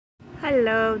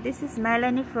Hello, this is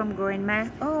Melanie from Growing My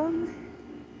Own.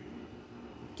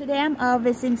 Today I'm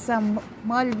harvesting some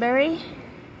mulberry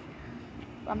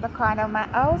from the corner of my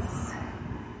house.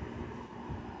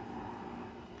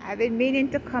 I've been meaning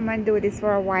to come and do this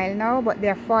for a while now, but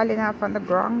they're falling off on the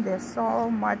ground. There's so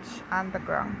much on the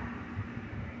ground.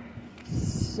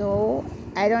 So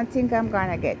I don't think I'm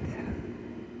gonna get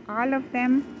all of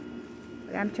them,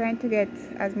 but I'm trying to get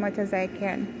as much as I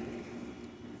can.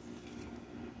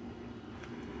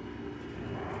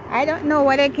 I don't know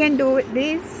what I can do with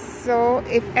this, so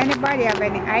if anybody have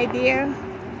any idea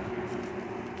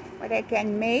what I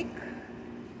can make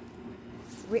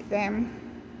with them,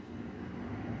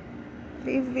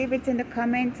 please leave it in the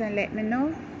comments and let me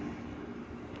know.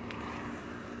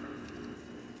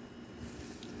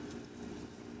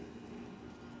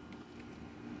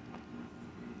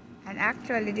 And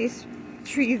actually this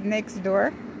tree is next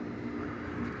door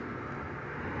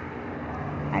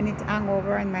and it hung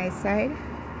over on my side.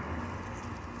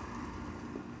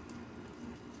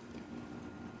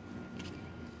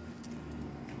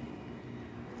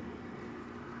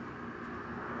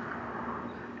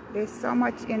 There's so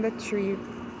much in the tree.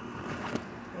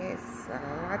 There's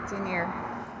a lot in here.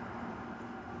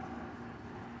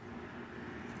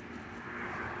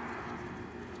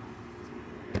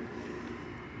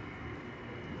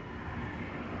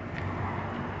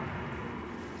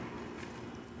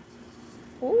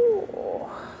 Ooh.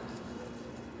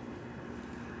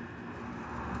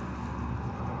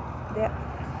 There,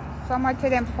 so much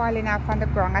of them falling off on the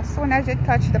ground. As soon as you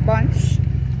touch the bunch,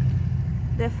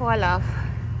 they fall off.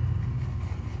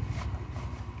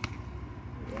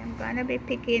 I'm gonna be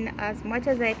picking as much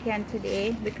as I can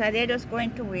today because they're just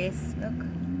going to waste. Look.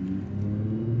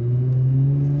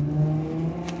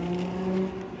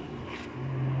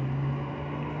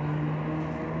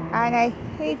 And I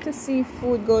hate to see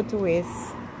food go to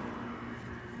waste.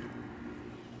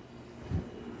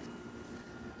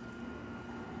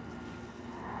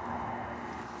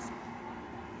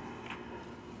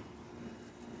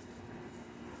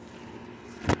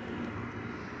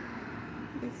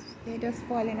 They're just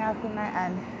falling off in my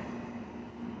hand.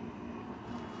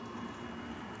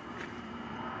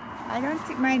 I don't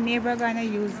think my neighbor gonna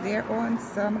use their own,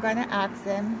 so I'm gonna ask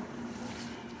them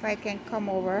if I can come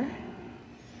over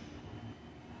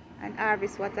and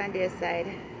harvest what's on their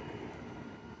side.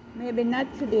 Maybe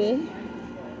not today.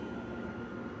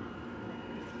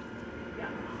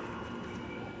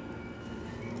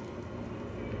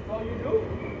 Oh, you do?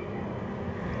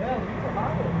 Yeah, we can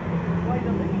harvest. Why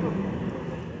the video?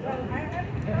 Well, I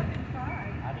haven't done it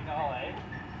fine. I know, eh?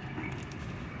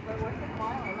 But once in a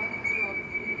while, I like to do all the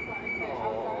inside and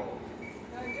outside.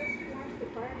 No, just once the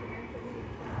fire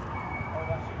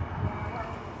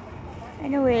and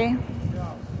Anyway,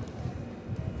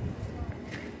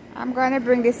 I'm gonna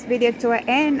bring this video to an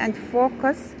end and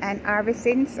focus and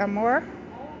harvesting some more.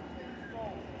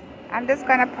 I'm just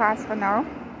gonna pause for now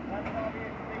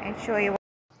and show you.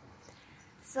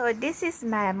 So this is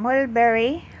my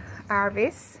mulberry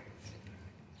harvest.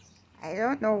 I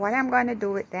don't know what I'm gonna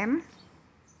do with them.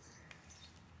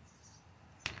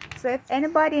 So if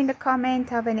anybody in the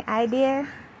comment have any idea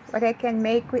what I can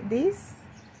make with these,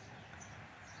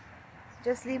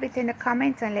 just leave it in the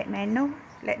comments and let me know.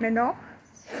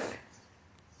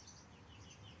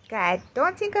 I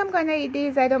don't think I'm gonna eat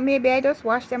these. Maybe I just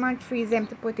wash them and freeze them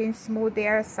to put in smoothie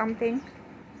or something,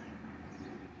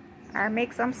 or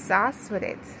make some sauce with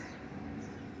it.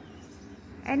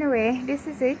 Anyway, this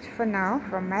is it for now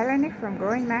from Melanie from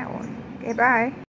Growing My Own. Okay, bye.